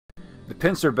The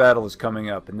pincer battle is coming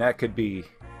up, and that could be...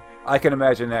 I can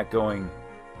imagine that going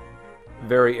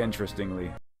very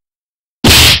interestingly.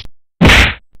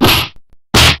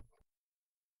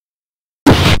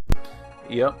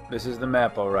 Yep, this is the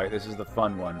map, alright. This is the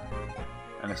fun one.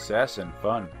 An assassin,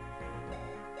 fun.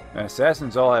 And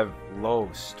assassins all have low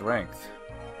strength.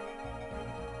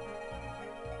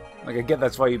 Like, I get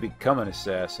that's why you become an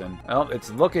assassin. Well,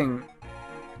 it's looking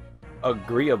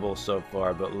agreeable so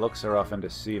far, but looks are often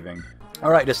deceiving.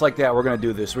 Alright, just like that, we're gonna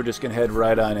do this. We're just gonna head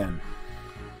right on in.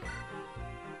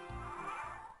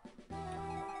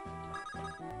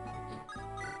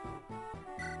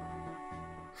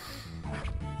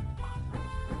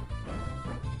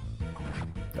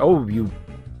 Oh, you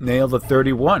nailed a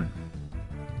 31.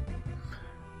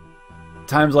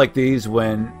 Times like these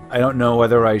when I don't know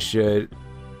whether I should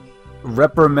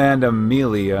reprimand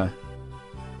Amelia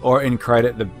or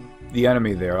incredit the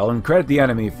enemy there. I'll incredit the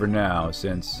enemy for now,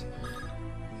 since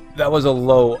that was a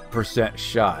low %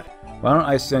 shot. Why don't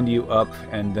I send you up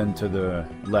and then to the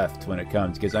left when it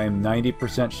comes, because I am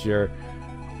 90% sure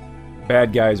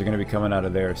bad guys are going to be coming out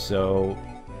of there. So,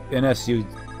 NS,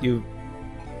 you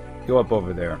go up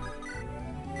over there.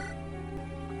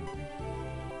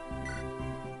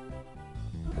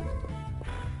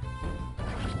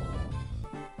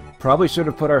 Probably should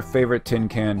have put our favorite tin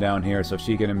can down here so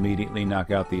she can immediately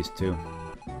knock out these two.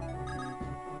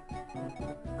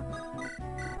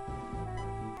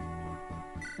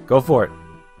 Go for it.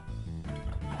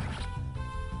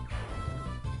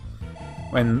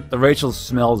 When the Rachel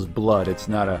smells blood, it's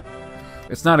not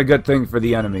a good thing for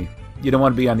the enemy. You don't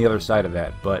want to be on the other side of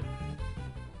that, but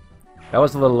that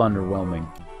was a little underwhelming.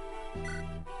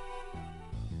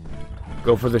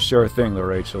 Go for the sure thing,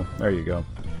 Rachel. There you go.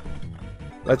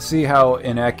 Let's see how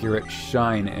inaccurate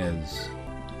Shine is.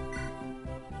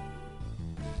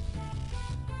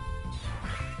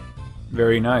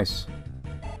 Very nice.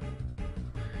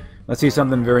 Let's see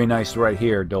something very nice right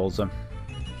here, Dolza.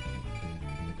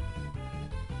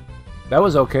 That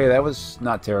was okay. That was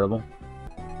not terrible.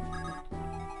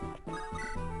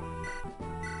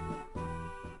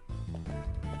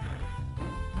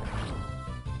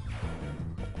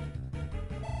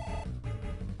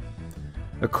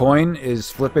 The coin is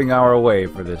flipping our way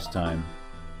for this time.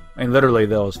 I mean, literally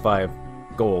those 5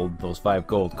 gold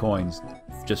coins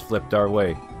just flipped our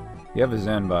way. You have a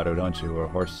Zanbato, don't you, or a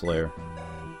Horse Slayer?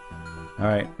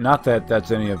 Alright, not that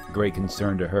that's any of great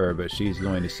concern to her, but she's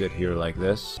going to sit here like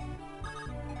this.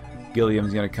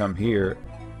 Gilliam's going to come here.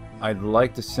 I'd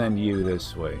like to send you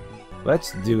this way.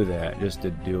 Let's do that, just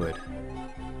to do it.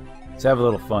 Let's have a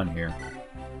little fun here.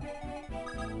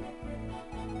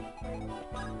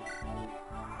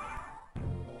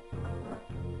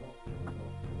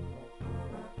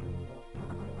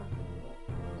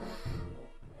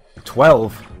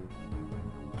 $12.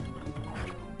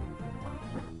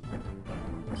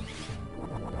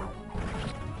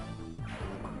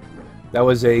 That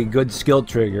was a good skill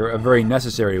trigger, a very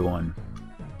necessary one.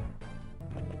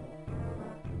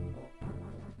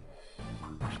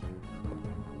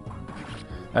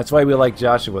 That's why we like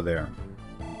Joshua there.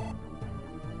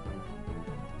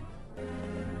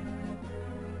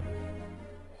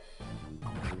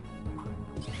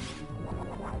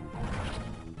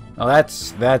 Well,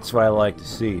 that's what I like to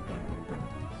see.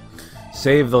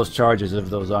 Save those charges of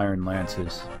those iron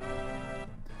lances.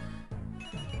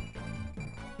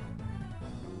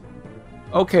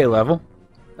 Okay level.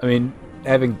 I mean,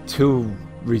 having 2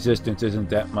 resistance isn't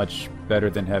that much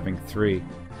better than having 3.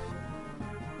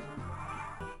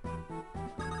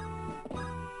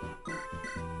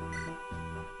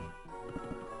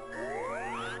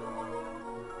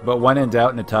 But when in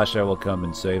doubt, Natasha will come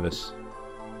and save us.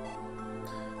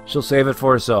 She'll save it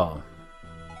for us all.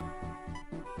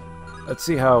 Let's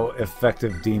see how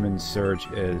effective Demon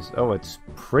Surge is. Oh, it's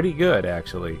pretty good,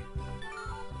 actually.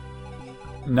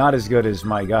 Not as good as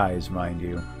my guys, mind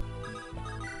you.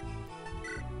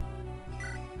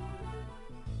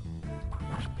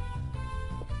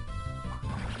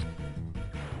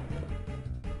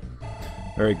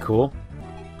 Very cool.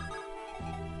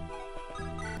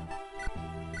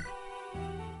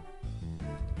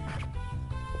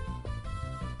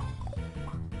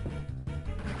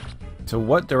 So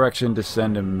what direction to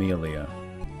send Amelia?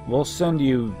 We'll send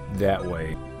you that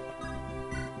way.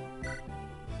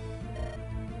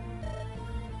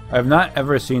 I've not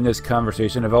ever seen this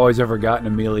conversation. I've always ever gotten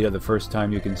Amelia the first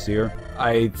time you can see her.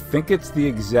 I think it's the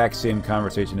exact same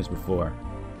conversation as before.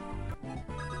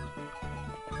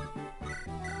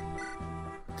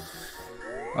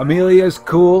 Amelia's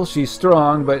cool, she's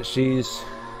strong, but she's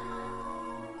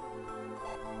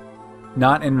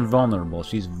not invulnerable.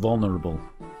 She's vulnerable.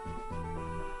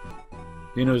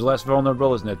 You know who's less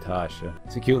vulnerable is Natasha.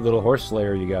 It's a cute little horse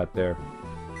slayer you got there.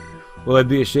 Well, I'd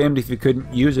be ashamed if you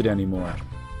couldn't use it anymore.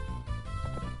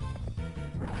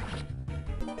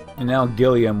 And now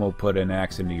Gilliam will put an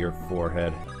axe into your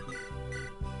forehead.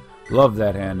 Love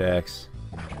that hand axe.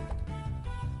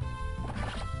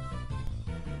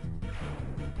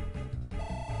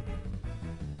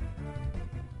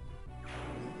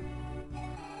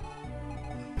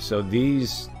 So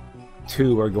these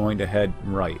two are going to head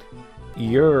right.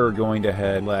 You're going to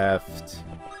head left.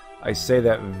 I say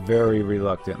that very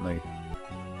reluctantly.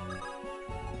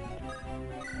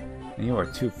 And you are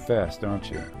too fast,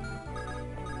 aren't you?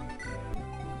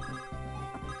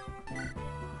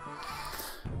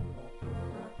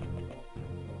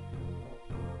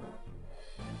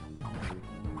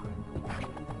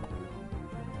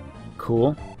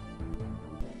 Cool.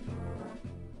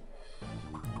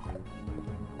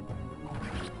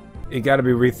 You gotta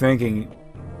be rethinking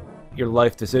your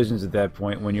life decisions at that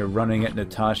point when you're running at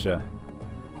Natasha.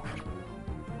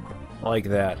 Like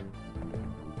that.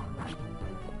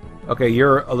 Okay,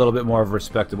 you're a little bit more of a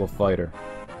respectable fighter.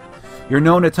 You're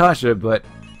no Natasha, but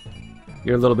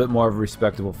you're a little bit more of a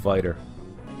respectable fighter.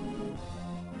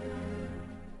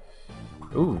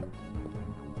 Ooh.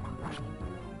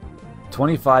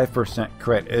 25%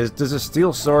 crit. Does a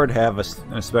steel sword have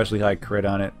an especially high crit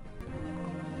on it?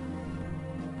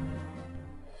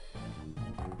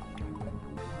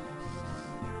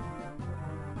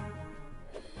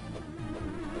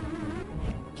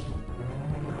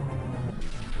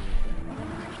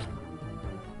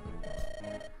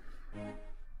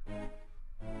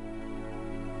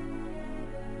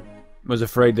 Was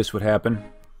afraid this would happen.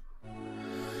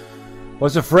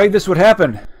 Was afraid this would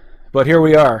happen. But here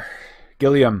we are.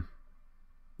 Gilliam.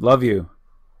 Love you.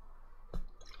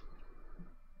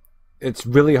 It's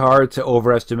really hard to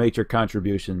overestimate your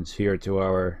contributions here to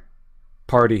our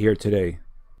party here today.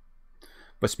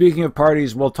 But speaking of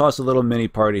parties, we'll toss a little mini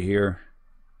party here.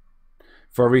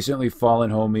 For our recently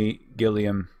fallen homie,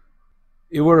 Gilliam.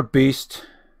 You were a beast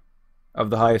of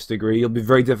the highest degree. You'll be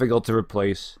very difficult to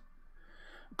replace.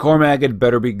 Cormac had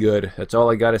better be good. That's all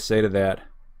I gotta say to that.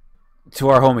 To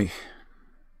our homie.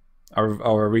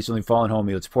 Our recently fallen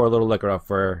homie. Let's pour a little liquor off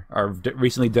for our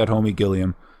recently dead homie,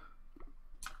 Gilliam.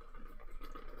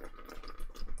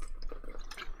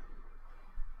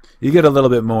 You get a little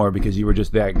bit more because you were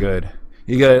just that good.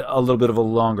 You get a little bit of a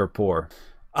longer pour.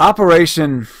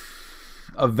 Operation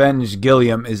Avenge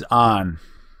Gilliam is on.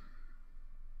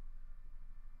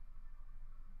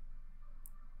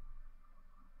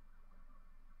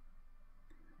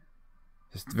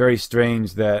 It's very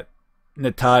strange that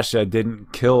Natasha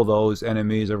didn't kill those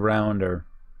enemies around her.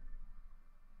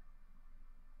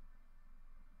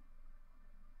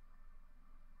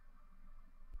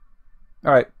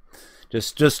 Alright.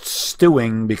 Just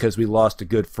stewing because we lost a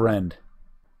good friend.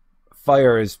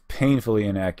 Fire is painfully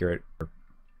inaccurate.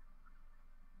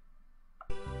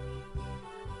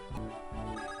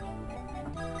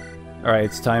 Alright,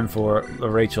 it's time for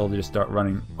Rachel to just start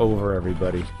running over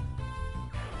everybody.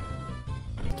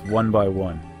 It's one by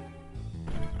one.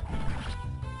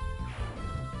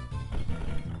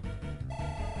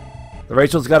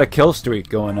 Rachel's got a kill streak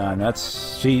going on.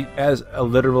 She has a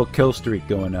literal kill streak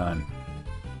going on.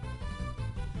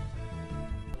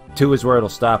 2 is where it'll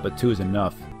stop, but 2 is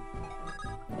enough.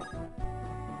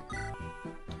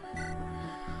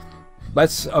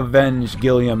 Let's avenge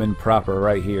Gilliam in proper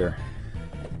right here.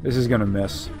 This is gonna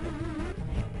miss.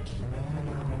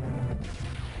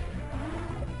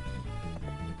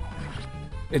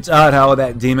 It's odd how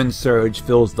that demon surge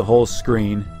fills the whole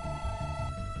screen,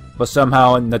 but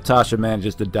somehow Natasha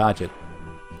manages to dodge it.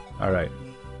 Alright.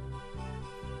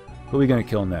 Who are we gonna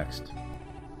kill next?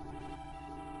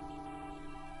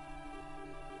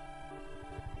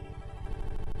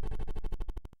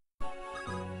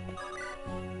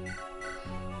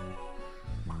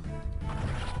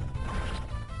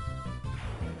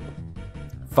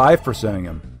 %ing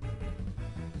him.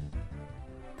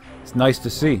 It's nice to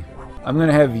see. I'm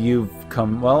gonna have you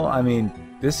come. Well, I mean,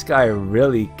 this guy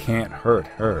really can't hurt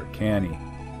her, can he?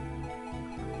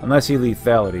 Unless he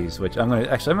lethalities, which I'm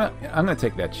gonna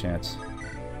take that chance.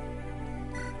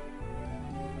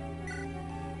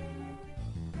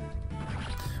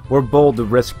 We're bold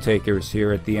risk takers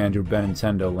here at the Andrew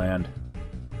Benintendo land.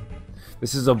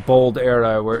 This is a bold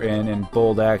era we're in, and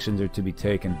bold actions are to be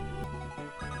taken.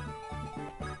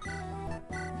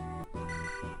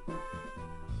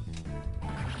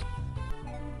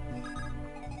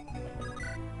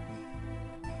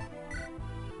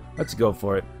 Let's go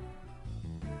for it.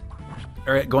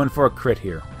 Alright, going for a crit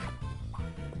here.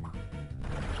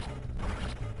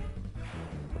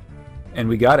 And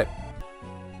we got it.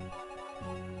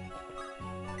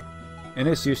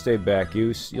 Innes, you stay back.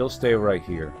 You'll stay right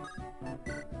here.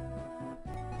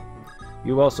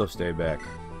 You also stay back.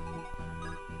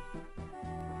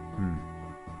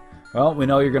 Well, we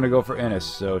know you're going to go for Innes,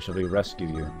 so shall we rescue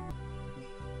you?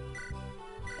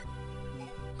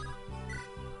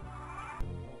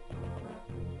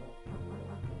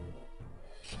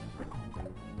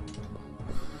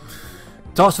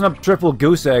 Tossing up triple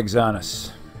goose eggs on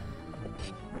us.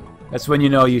 That's when you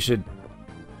know you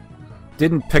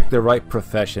didn't pick the right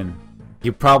profession.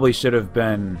 You probably should have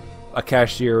been a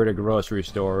cashier at a grocery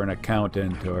store, or an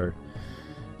accountant, or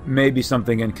maybe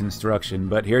something in construction.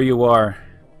 But here you are,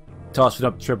 tossing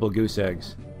up triple goose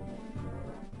eggs.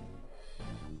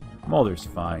 Mulder's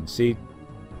fine, see?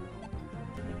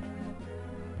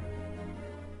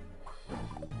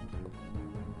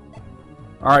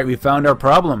 Alright, we found our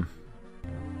problem.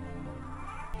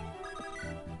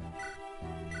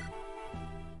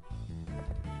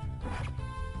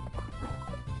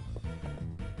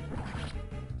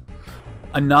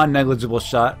 A non-negligible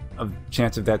shot of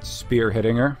chance of that spear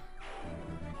hitting her.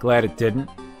 Glad it didn't.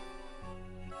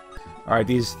 Alright,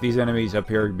 these enemies up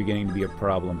here are beginning to be a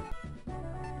problem.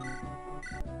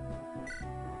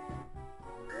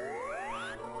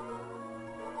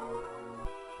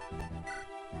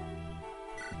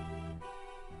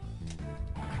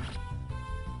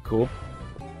 Cool.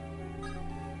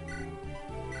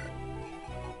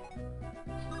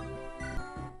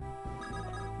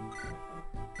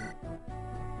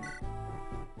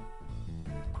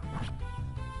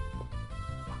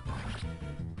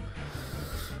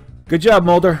 Good job,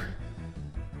 Mulder.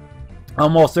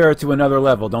 Almost there to another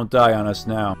level. Don't die on us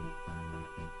now.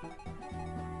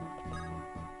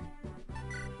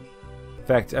 In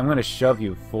fact, I'm going to shove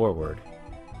you forward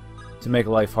to make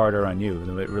life harder on you,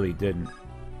 though it really didn't.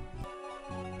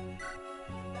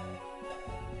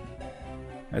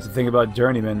 That's the thing about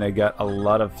journeymen, they got a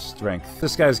lot of strength.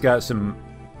 This guy's got some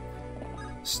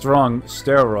strong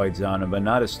steroids on him, but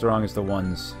not as strong as the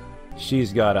ones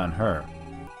she's got on her.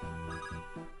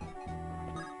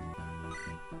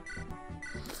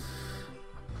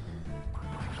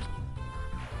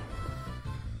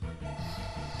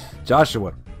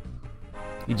 Joshua,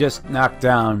 you just knocked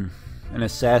down an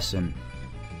assassin.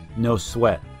 No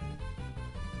sweat.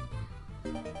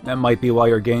 That might be why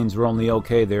your gains were only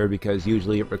okay there, because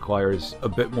usually it requires a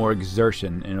bit more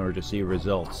exertion in order to see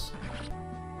results.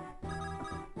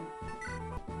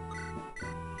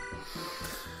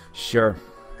 Sure.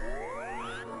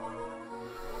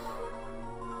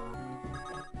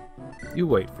 You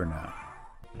wait for now.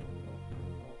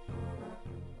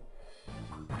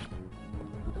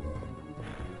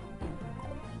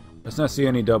 Let's not see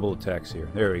any double attacks here.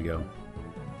 There we go.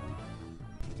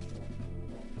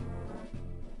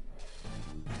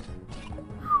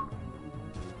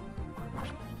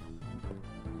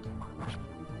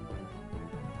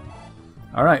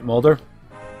 All right, Mulder.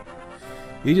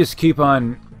 You just keep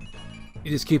on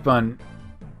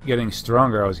getting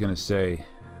stronger, I was going to say.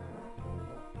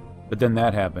 But then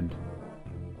that happened.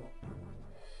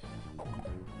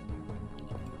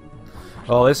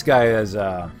 Well, this guy is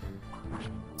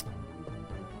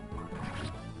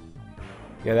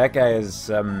yeah, that guy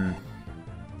is,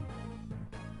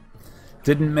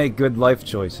 didn't make good life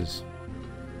choices.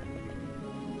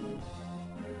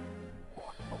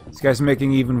 This guy's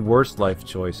making even worse life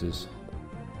choices.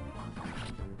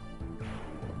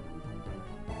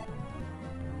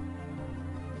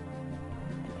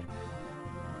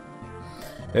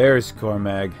 There's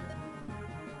Cormag.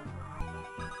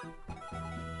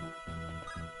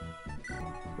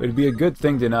 It'd be a good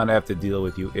thing to not have to deal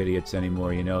with you idiots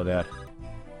anymore, you know that.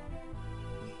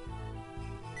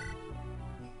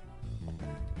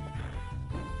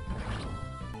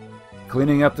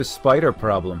 Cleaning up the spider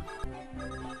problem.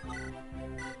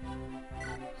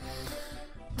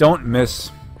 Don't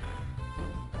miss.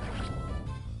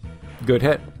 Good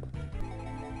hit.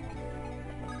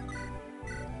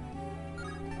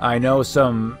 I know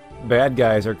some bad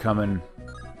guys are coming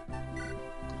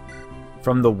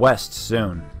from the west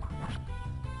soon.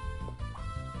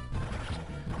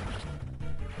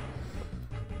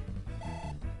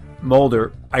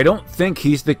 Mulder, I don't think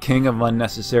he's the king of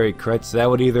unnecessary crits. That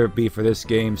would either be for this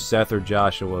game Seth or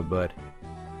Joshua, but...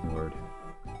 Lord.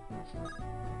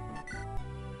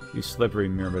 You slippery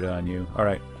myrmidon, you.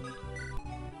 Alright.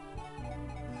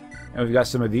 And we've got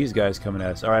some of these guys coming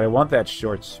at us. Alright, I want that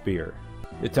short spear.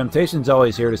 The temptation's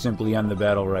always here to simply end the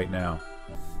battle right now.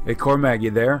 Hey, Cormag,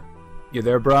 you there? You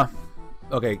there, brah?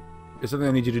 Okay, there's something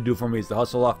I need you to do for me. Is to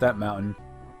hustle off that mountain.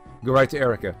 Go right to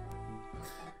Erica.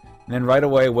 And then right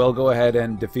away, we'll go ahead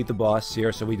and defeat the boss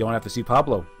here so we don't have to see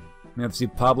Pablo. We have to see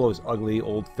Pablo's ugly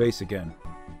old face again.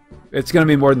 It's going to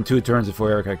be more than 2 turns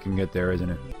before Erica can get there, isn't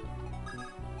it?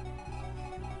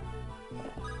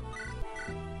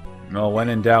 Well, when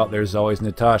in doubt, there's always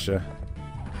Natasha.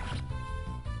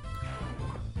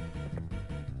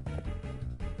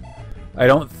 I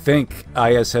don't think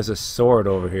Ayas has a sword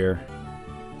over here.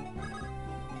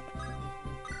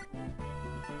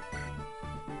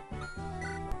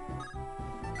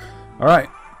 Alright.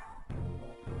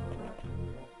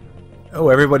 Oh,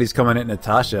 everybody's coming at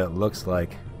Natasha, it looks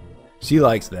like. She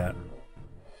likes that.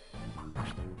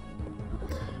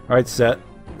 Alright, set.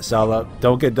 Sala,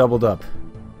 don't get doubled up.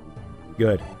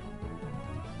 Good.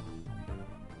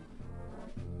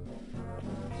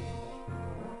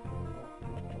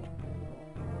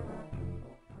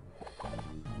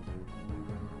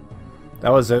 That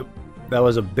was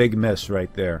a big miss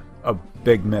right there. A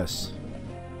big miss.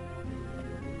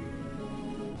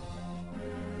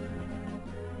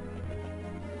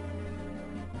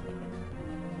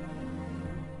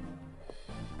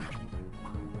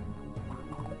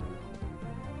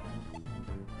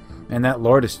 And that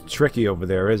lord is tricky over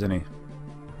there, isn't he?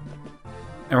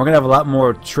 And we're gonna have a lot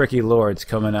more tricky lords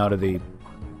coming out of the...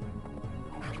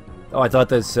 Oh, I thought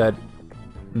that said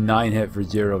 9 hit for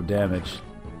 0 damage.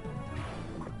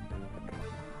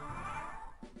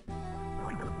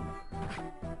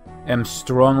 I'm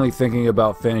strongly thinking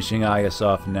about finishing Ayas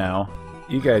off now.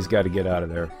 You guys gotta get out of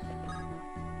there.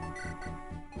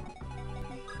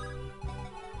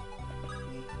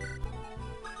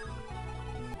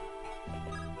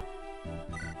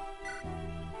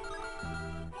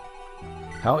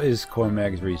 How is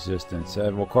Cormag's resistance?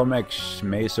 Well, Cormag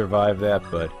may survive that,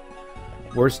 but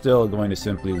we're still going to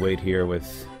simply wait here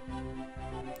with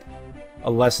a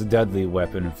less deadly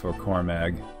weapon for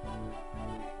Cormag.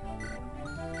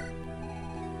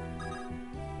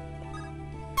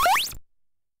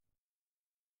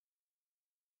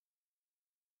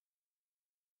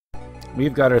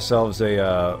 We've got ourselves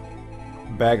a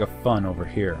bag of fun over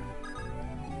here.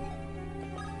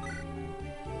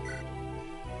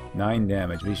 9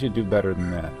 damage. We should do better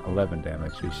than that. 11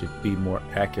 damage. We should be more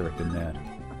accurate than that.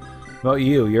 Well,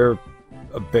 you're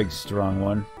a big, strong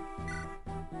one.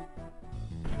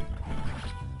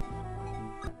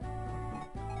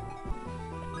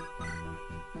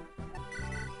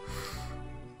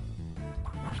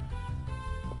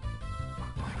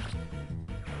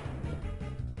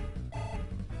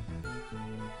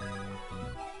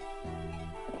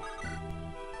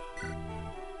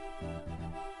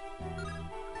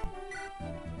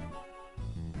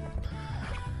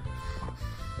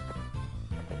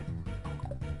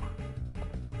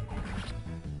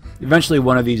 Eventually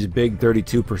one of these big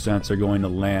 32% are going to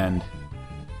land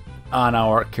on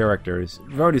our characters.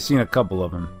 We've already seen a couple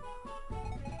of them.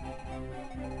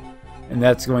 And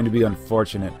that's going to be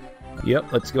unfortunate.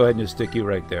 Yep, let's go ahead and just stick you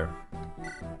right there.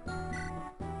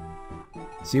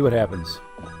 See what happens.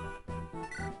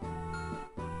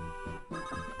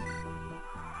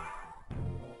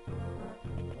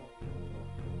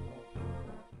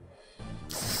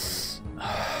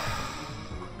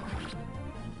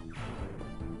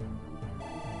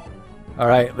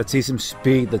 Alright, let's see some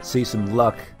speed, let's see some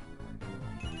luck.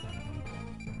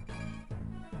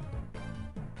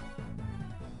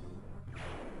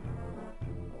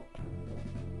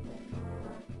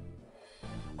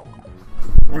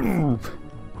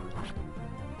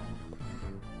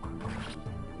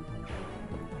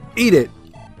 Eat it!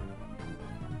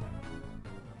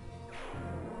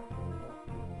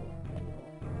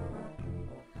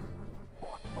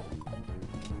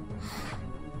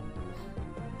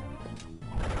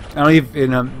 I don't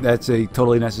even, that's a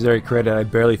totally necessary credit. I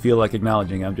barely feel like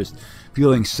acknowledging. I'm just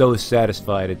feeling so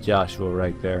satisfied at Joshua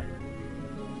right there.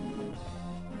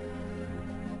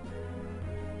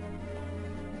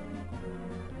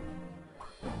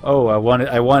 Oh, I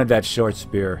wanted that short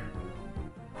spear.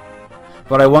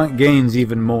 But I want gains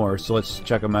even more, so let's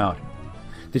check them out.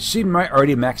 Did she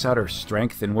already max out her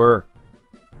strength, and we're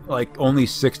like only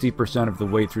 60% of the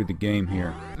way through the game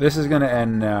here? This is gonna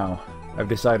end now. I've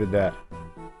decided that.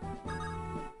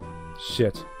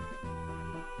 Shit.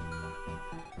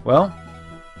 Well,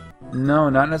 no,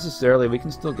 not necessarily. We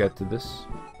can still get to this.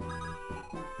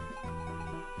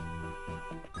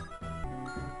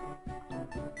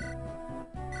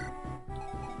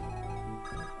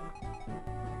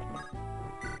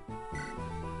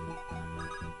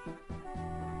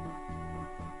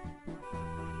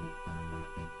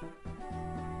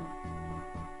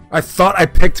 I thought I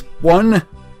picked one.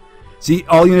 See,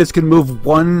 all units can move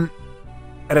one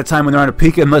at a time when they're on a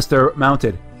peak unless they're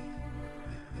mounted.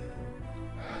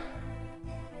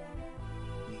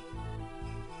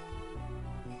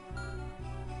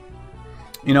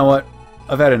 You know what?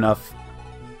 I've had enough.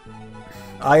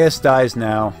 IS dies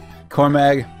now.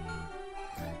 Cormag,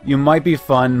 you might be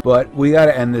fun, but we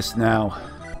gotta end this now.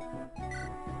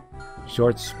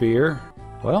 Short spear?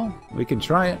 Well, we can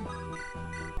try it.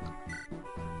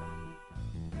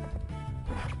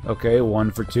 Okay,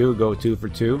 1 for 2, go 2 for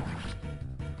 2.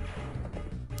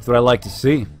 That's what I like to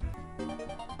see.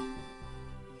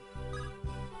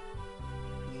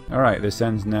 Alright, this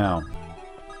ends now.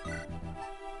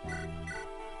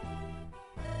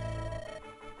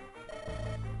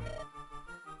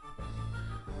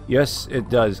 Yes, it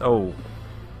does. Oh.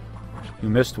 You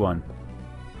missed one.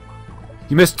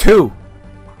 You missed 2!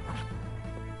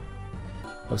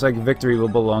 Looks like victory will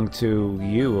belong to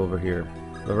you over here.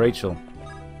 Rachel.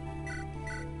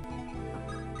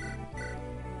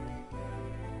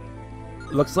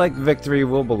 Looks like victory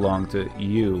will belong to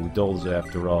you, Dolza,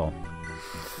 after all.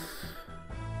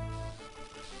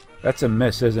 That's a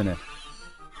miss, isn't it?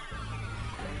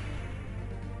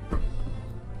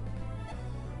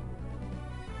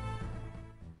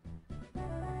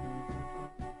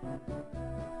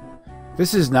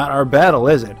 This is not our battle,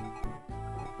 is it?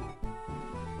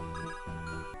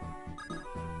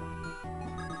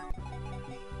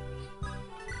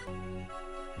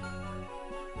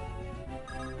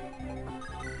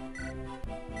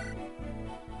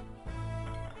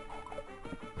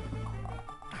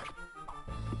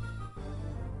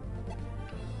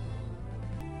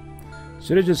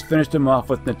 Should have just finished him off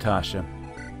with Natasha.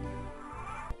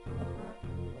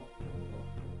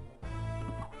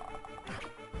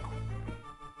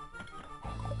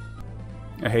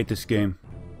 I hate this game.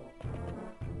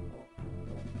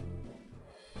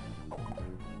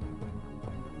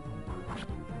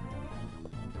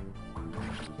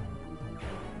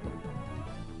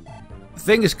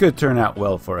 Things could turn out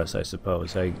well for us, I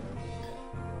suppose.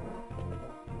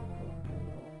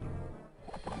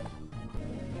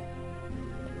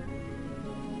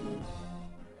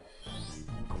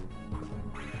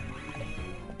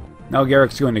 Now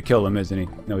Garrick's going to kill him, isn't he?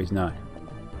 No, he's not.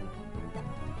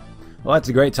 Well, that's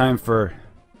a great time for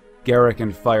Garrick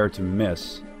and Fire to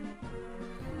miss.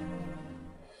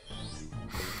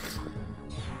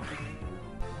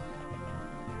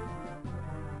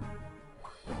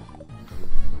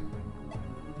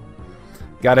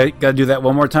 Gotta do that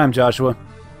one more time, Joshua.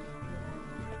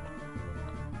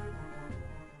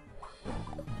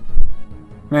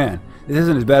 Man, this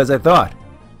isn't as bad as I thought.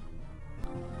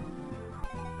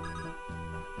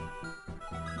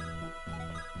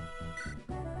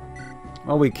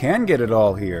 Well, we can get it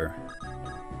all here.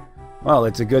 Well,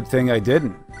 it's a good thing I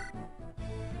didn't.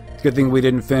 It's a good thing we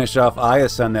didn't finish off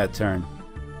Ias on that turn.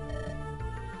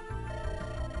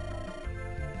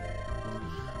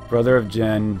 Brother of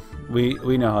Jen.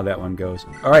 We know how that one goes.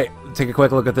 Alright, take a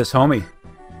quick look at this homie.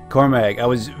 Cormag. I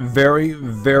was very,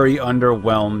 very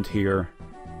underwhelmed here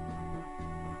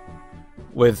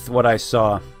with what I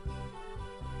saw.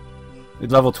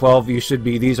 At level 12, you should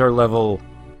be... These are level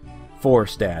 4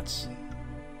 stats.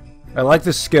 I like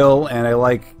the skill, and I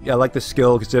like the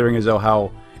skill considering as though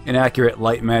how inaccurate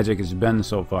light magic has been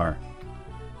so far.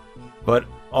 But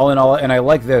all in all, and I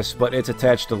like this, but it's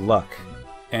attached to luck,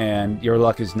 and your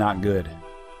luck is not good.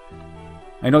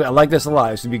 I know I like this a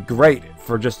lot. This would be great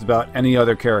for just about any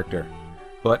other character,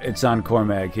 but it's on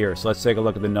Cormag here. So let's take a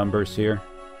look at the numbers here.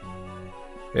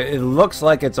 It looks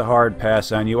like it's a hard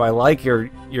pass on you. I like your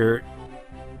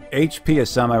HP is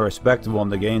semi-respectable,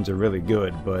 and the gains are really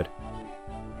good, but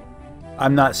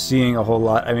I'm not seeing a whole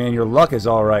lot. I mean, your luck is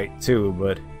alright too,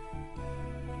 but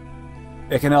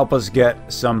it can help us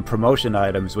get some promotion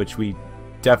items, which we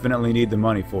definitely need the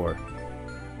money for.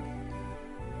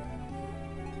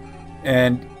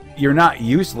 And you're not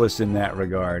useless in that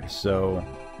regard, so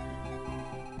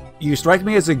you strike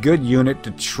me as a good unit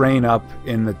to train up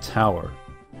in the tower.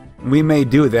 We may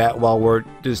do that while we're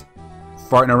just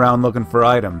farting around looking for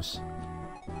items.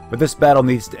 But this battle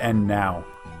needs to end now.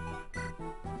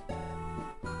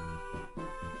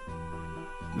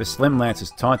 The Slim Lance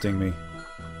is taunting me.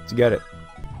 Let's get it.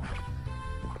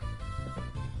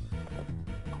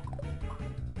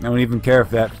 I don't even care if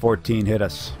that 14 hit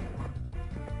us.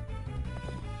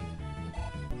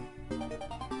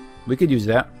 We could use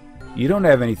that. You don't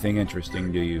have anything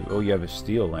interesting, do you? Oh, you have a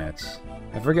Steel Lance.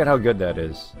 I forget how good that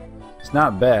is. It's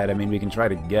not bad. I mean, we can try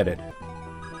to get it.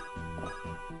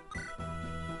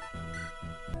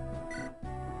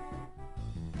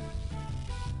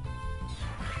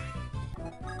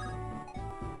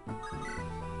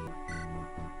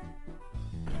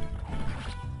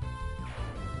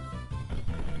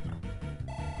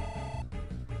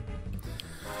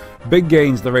 Big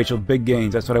gains, the Rachel. Big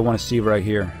gains. That's what I want to see right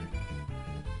here.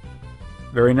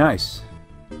 Very nice.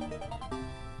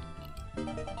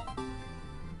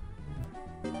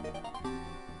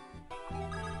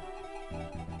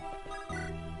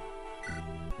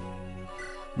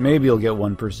 Maybe you'll get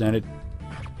 1%ed.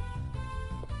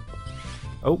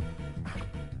 Oh.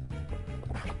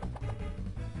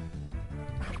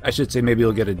 I should say maybe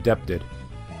you'll get adepted.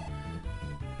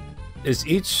 Is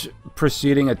each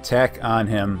preceding attack on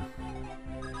him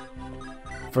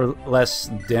for less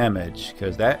damage?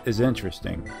 Because that is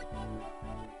interesting.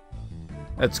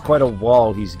 That's quite a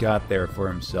wall he's got there for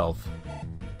himself.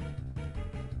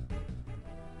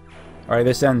 Alright,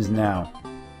 this ends now.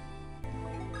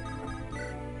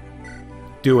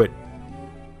 Do it.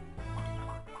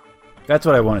 That's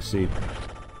what I want to see.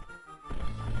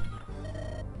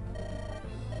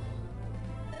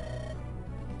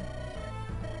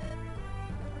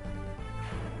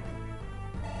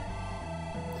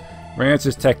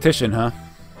 Rance's tactician, huh?